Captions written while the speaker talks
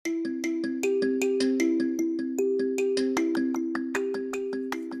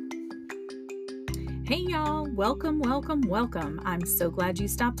welcome, welcome, welcome. I'm so glad you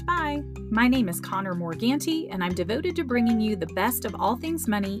stopped by. My name is Connor Morganti, and I'm devoted to bringing you the best of all things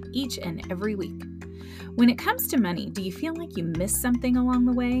money each and every week. When it comes to money, do you feel like you missed something along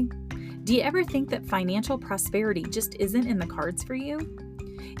the way? Do you ever think that financial prosperity just isn't in the cards for you?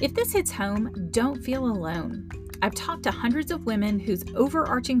 If this hits home, don't feel alone. I've talked to hundreds of women whose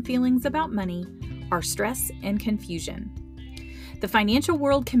overarching feelings about money are stress and confusion. The financial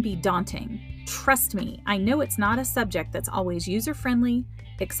world can be daunting. Trust me, I know it's not a subject that's always user-friendly,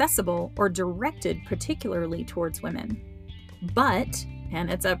 accessible, or directed particularly towards women. But, and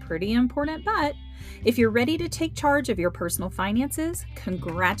it's a pretty important but, if you're ready to take charge of your personal finances,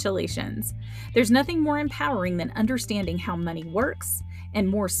 congratulations. There's nothing more empowering than understanding how money works, and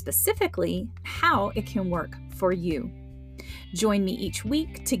more specifically, how it can work for you. Join me each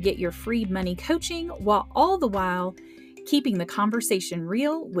week to get your free money coaching while all the while keeping the conversation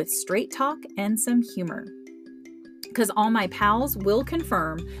real with straight talk and some humor. Because all my pals will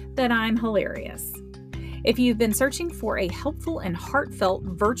confirm that I'm hilarious. If you've been searching for a helpful and heartfelt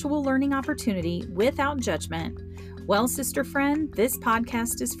virtual learning opportunity without judgment, well, sister friend, this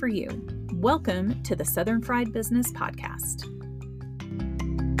podcast is for you. Welcome to the Southern Fried Business Podcast.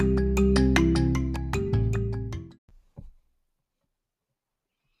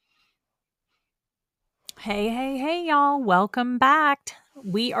 Hey, y'all. Welcome back.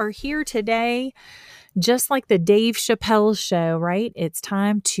 We are here today, just like the Dave Chappelle show, right? It's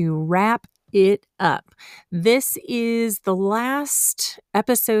time to wrap it up. This is the last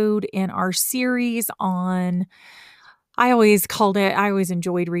episode in our series on, I always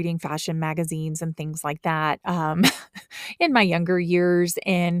enjoyed reading fashion magazines and things like that in my younger years.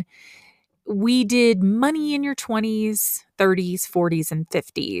 And we did money in your 20s, 30s, 40s, and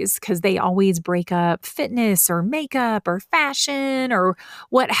 50s because they always break up fitness or makeup or fashion or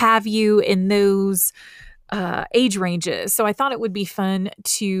what have you in those age ranges. So I thought it would be fun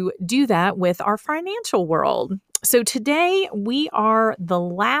to do that with our financial world. So today we are the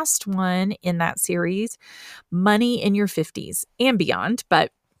last one in that series, money in your 50s and beyond,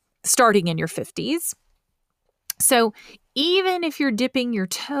 but starting in your 50s. So even if you're dipping your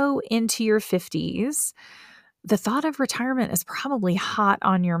toe into your 50s, the thought of retirement is probably hot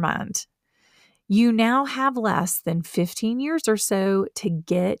on your mind. You now have less than 15 years or so to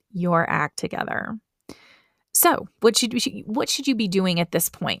get your act together. So what should you be doing at this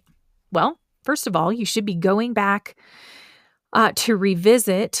point? Well, first of all, you should be going back to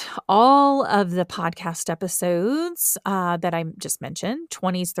revisit all of the podcast episodes that I just mentioned,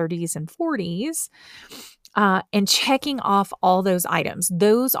 20s, 30s, and 40s. And checking off all those items.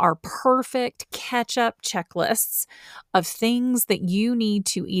 Those are perfect catch-up checklists of things that you need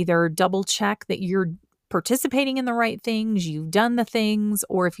to either double check that you're participating in the right things, you've done the things,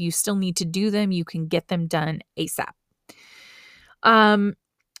 or if you still need to do them, you can get them done ASAP.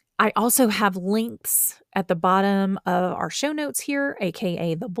 I also have links at the bottom of our show notes here,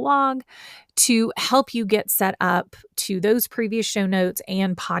 aka the blog, to help you get set up to those previous show notes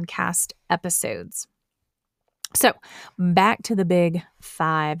and podcast episodes. So back to the big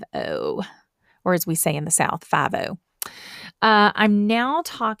 5-0, or as we say in the South, 5-0. I'm now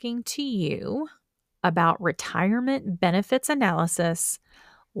talking to you about retirement benefits analysis,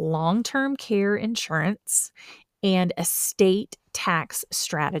 long-term care insurance, and estate tax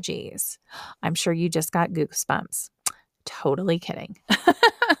strategies. I'm sure you just got goosebumps. Totally kidding.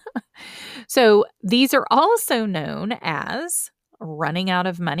 So these are also known as running out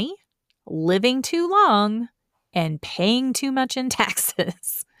of money, living too long, and paying too much in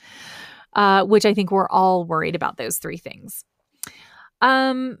taxes, which I think we're all worried about those three things.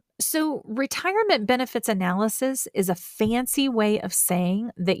 So retirement benefits analysis is a fancy way of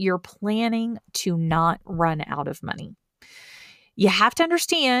saying that you're planning to not run out of money. You have to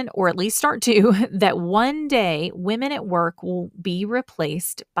understand, or at least start to, that one day women at work will be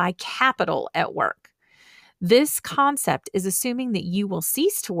replaced by capital at work. This concept is assuming that you will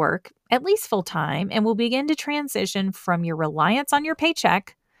cease to work, at least full-time, and will begin to transition from your reliance on your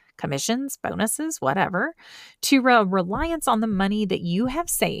paycheck, commissions, bonuses, whatever, to a reliance on the money that you have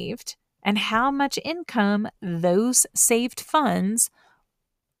saved and how much income those saved funds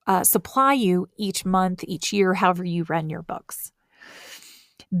supply you each month, each year, however you run your books.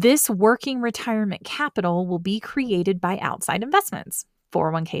 This working retirement capital will be created by outside investments.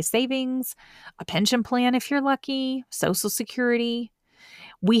 401k savings, a pension plan if you're lucky, Social Security.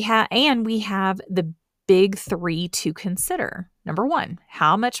 We have the big three to consider. Number one,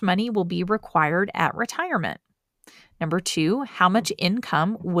 how much money will be required at retirement? Number two, how much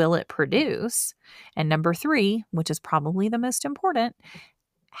income will it produce? And number three, which is probably the most important,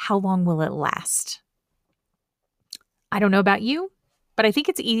 how long will it last? I don't know about you, but I think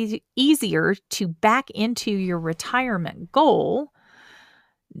it's easier to back into your retirement goal,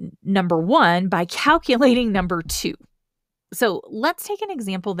 number one, by calculating number two. So let's take an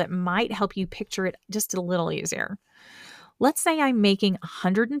example that might help you picture it just a little easier. Let's say I'm making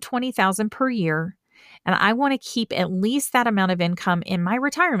 $120,000 per year, and I want to keep at least that amount of income in my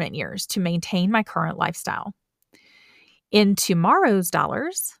retirement years to maintain my current lifestyle. In tomorrow's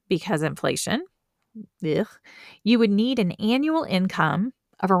dollars, because inflation, you would need an annual income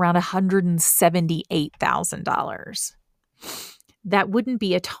of around $178,000. That wouldn't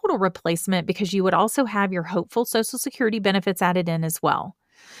be a total replacement because you would also have your hopeful Social Security benefits added in as well.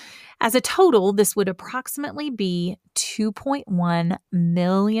 As a total, this would approximately be $2.1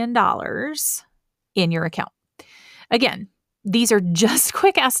 million in your account. Again, these are just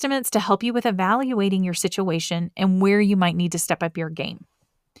quick estimates to help you with evaluating your situation and where you might need to step up your game.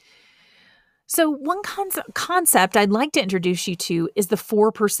 So one concept I'd like to introduce you to is the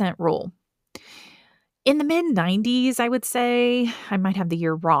 4% rule. In the mid-90s, I would say, I might have the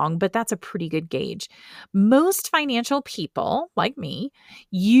year wrong, but that's a pretty good gauge. Most financial people, like me,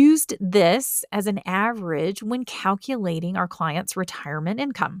 used this as an average when calculating our clients' retirement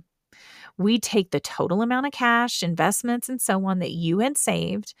income. We take the total amount of cash, investments, and so on that you had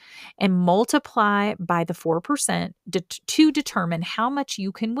saved and multiply by the 4% to determine how much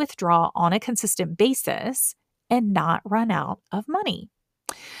you can withdraw on a consistent basis and not run out of money.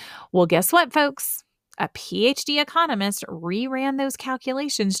 Well, guess what, folks? A PhD economist reran those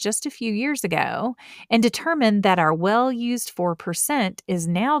calculations just a few years ago and determined that our well-used 4% is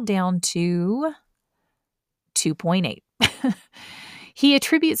now down to 2.8. He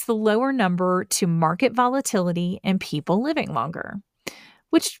attributes the lower number to market volatility and people living longer,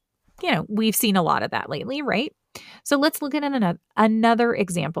 which, we've seen a lot of that lately, right? So let's look at another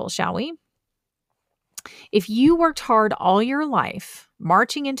example, shall we? If you worked hard all your life,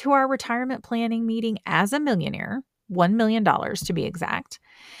 marching into our retirement planning meeting as a millionaire, $1 million to be exact,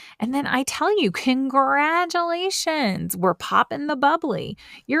 and then I tell you, congratulations, we're popping the bubbly,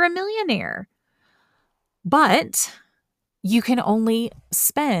 you're a millionaire. But you can only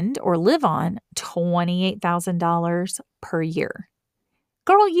spend or live on $28,000 per year.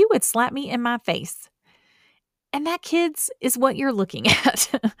 Girl, you would slap me in my face. And that, kids, is what you're looking at.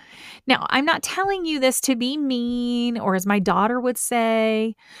 Now, I'm not telling you this to be mean, or as my daughter would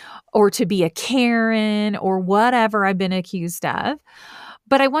say, or to be a Karen, or whatever I've been accused of.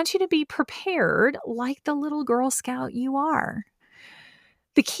 But I want you to be prepared like the little Girl Scout you are.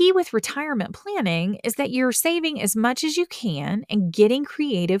 The key with retirement planning is that you're saving as much as you can and getting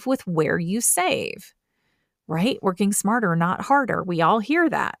creative with where you save, right? Working smarter, not harder. We all hear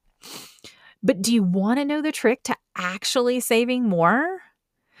that. But do you want to know the trick to actually saving more?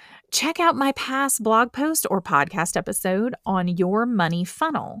 Check out my past blog post or podcast episode on your money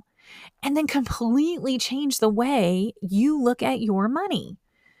funnel, and then completely change the way you look at your money.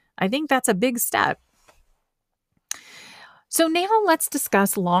 I think that's a big step. So now let's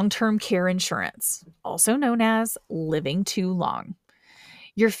discuss long-term care insurance, also known as living too long.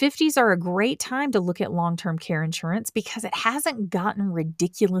 Your 50s are a great time to look at long-term care insurance because it hasn't gotten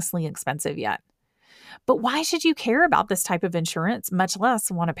ridiculously expensive yet. But why should you care about this type of insurance, much less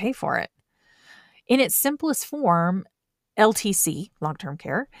want to pay for it? In its simplest form, LTC, long-term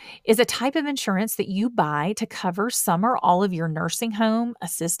care, is a type of insurance that you buy to cover some or all of your nursing home,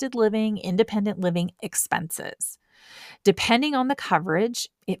 assisted living, independent living expenses. Depending on the coverage,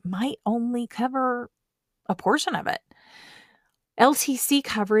 it might only cover a portion of it. LTC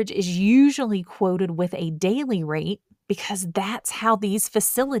coverage is usually quoted with a daily rate because that's how these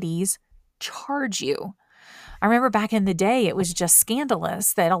facilities charge you. I remember back in the day, it was just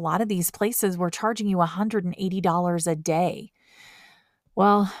scandalous that a lot of these places were charging you $180 a day.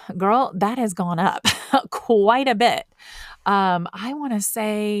 Well, girl, that has gone up quite a bit. I want to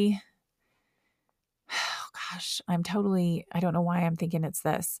say, I don't know why I'm thinking it's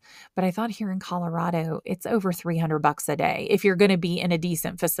this, but I thought here in Colorado, it's over $300 a day if you're going to be in a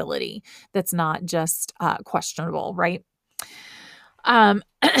decent facility that's not just questionable, right?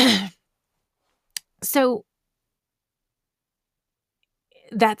 So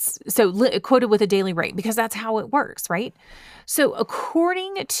quoted with a daily rate because that's how it works, right? So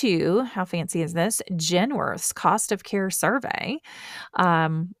according to, how fancy is this, Genworth's cost of care survey,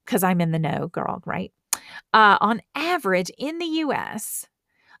 because I'm in the know, girl, right? On average in the U.S.,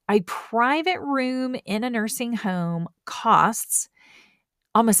 a private room in a nursing home costs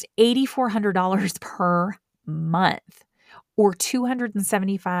almost $8,400 per month, or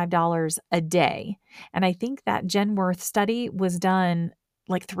 $275 a day. And I think that Genworth study was done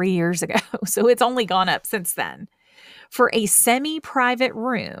like 3 years ago. So it's only gone up since then. For a semi-private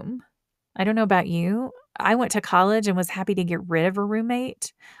room, I don't know about you. I went to college and was happy to get rid of a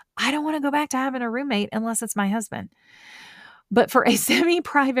roommate. I don't want to go back to having a roommate unless it's my husband. But for a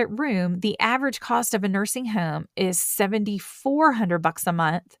semi-private room, the average cost of a nursing home is $7,400 a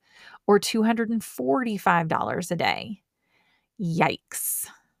month or $245 a day. Yikes.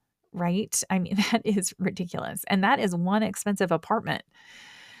 Right? I mean, that is ridiculous. And that is one expensive apartment.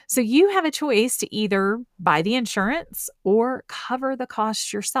 So you have a choice to either buy the insurance or cover the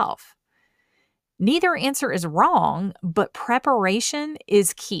costs yourself. Neither answer is wrong, but preparation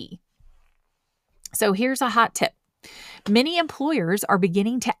is key. So here's a hot tip. Many employers are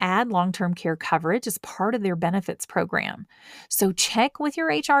beginning to add long-term care coverage as part of their benefits program. So check with your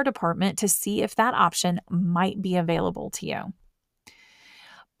HR department to see if that option might be available to you.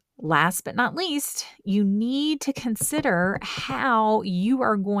 Last but not least, you need to consider how you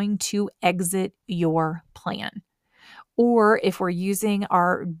are going to exit your plan. Or if we're using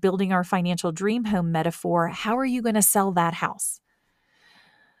our building our financial dream home metaphor, how are you going to sell that house?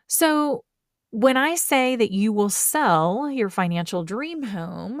 So when I say that you will sell your financial dream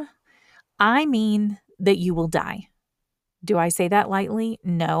home, I mean that you will die. Do I say that lightly?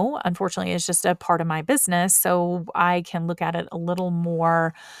 No. Unfortunately, it's just a part of my business, so I can look at it a little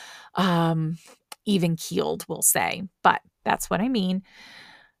more even keeled, we'll say. But that's what I mean.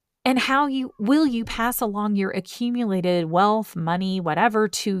 And how will you pass along your accumulated wealth, money, whatever,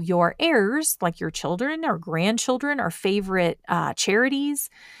 to your heirs, like your children or grandchildren or favorite charities,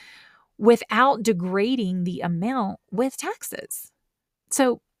 without degrading the amount with taxes?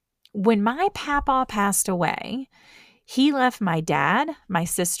 So when my papa passed away, he left my dad, my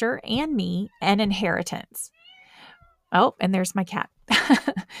sister, and me an inheritance. Oh, and there's my cat.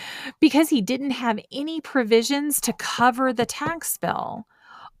 Because he didn't have any provisions to cover the tax bill.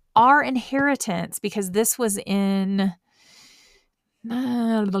 Our inheritance, because this was in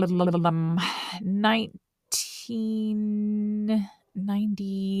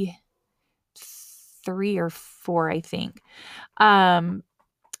 1993 or 4, I think.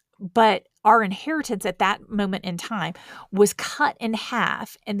 But our inheritance at that moment in time was cut in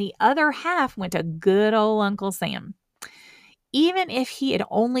half, and the other half went to good old Uncle Sam. Even if he had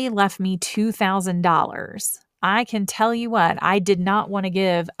only left me $2,000, I can tell you what, I did not want to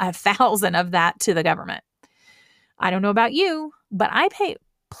give 1,000 of that to the government. I don't know about you, but I pay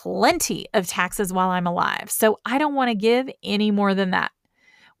plenty of taxes while I'm alive, so I don't want to give any more than that.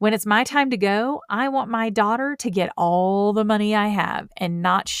 When it's my time to go, I want my daughter to get all the money I have and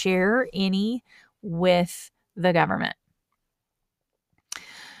not share any with the government.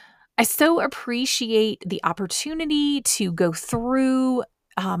 I so appreciate the opportunity to go through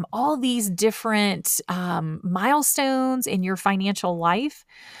all these different milestones in your financial life.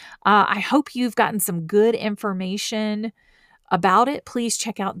 I hope you've gotten some good information about it. Please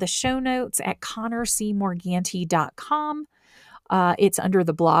check out the show notes at connorcmorganti.com. It's under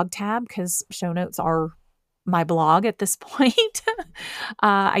the blog tab because show notes are my blog at this point.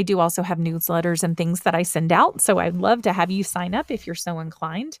 I do also have newsletters and things that I send out, so I'd love to have you sign up if you're so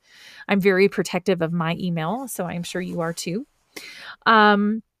inclined. I'm very protective of my email, so I'm sure you are too.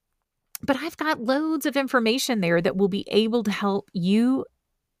 But I've got loads of information there that will be able to help you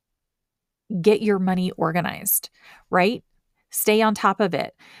get your money organized, right? Stay on top of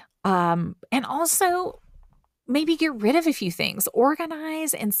it. And also maybe get rid of a few things,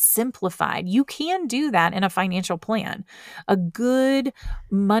 organize and simplify. You can do that in a financial plan. A good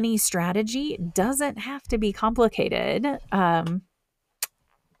money strategy doesn't have to be complicated,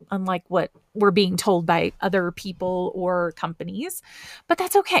 unlike what we're being told by other people or companies, but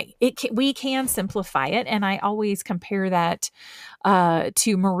that's okay. We can simplify it. And I always compare that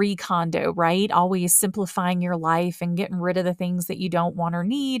to Marie Kondo, right? Always simplifying your life and getting rid of the things that you don't want or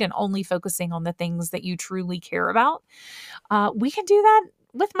need and only focusing on the things that you truly care about. We can do that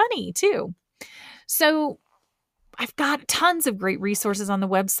with money too. So I've got tons of great resources on the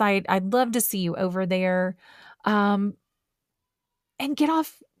website. I'd love to see you over there. And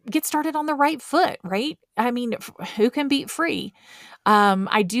get started on the right foot, right? I mean, who can beat free?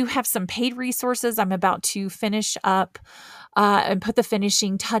 I do have some paid resources. I'm about to finish up and put the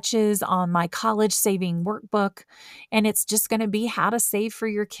finishing touches on my college saving workbook. And it's just going to be how to save for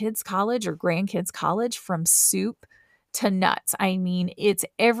your kids' college or grandkids' college from soup to nuts. I mean, it's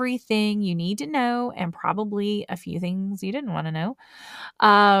everything you need to know and probably a few things you didn't want to know.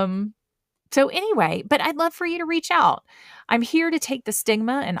 So anyway, but I'd love for you to reach out. I'm here to take the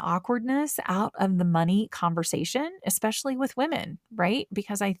stigma and awkwardness out of the money conversation, especially with women, right?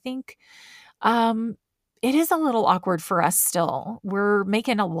 Because I think it is a little awkward for us still. We're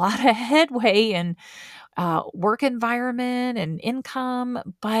making a lot of headway in work environment and income,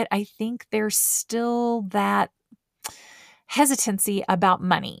 but I think there's still that hesitancy about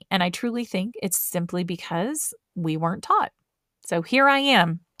money. And I truly think it's simply because we weren't taught. So here I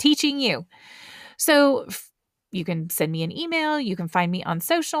am teaching you. So you can send me an email. You can find me on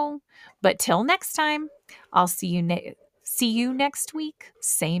social. But till next time, I'll see you next week.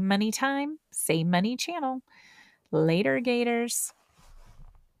 Same money time, same money channel. Later, Gators.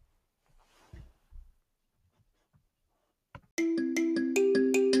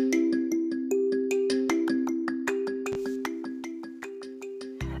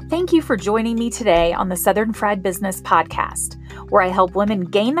 Thank you for joining me today on the Southern Fried Business Podcast, where I help women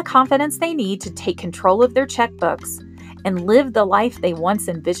gain the confidence they need to take control of their checkbooks and live the life they once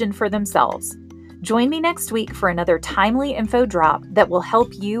envisioned for themselves. Join me next week for another timely info drop that will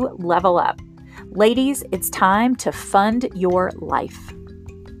help you level up. Ladies, it's time to fund your life.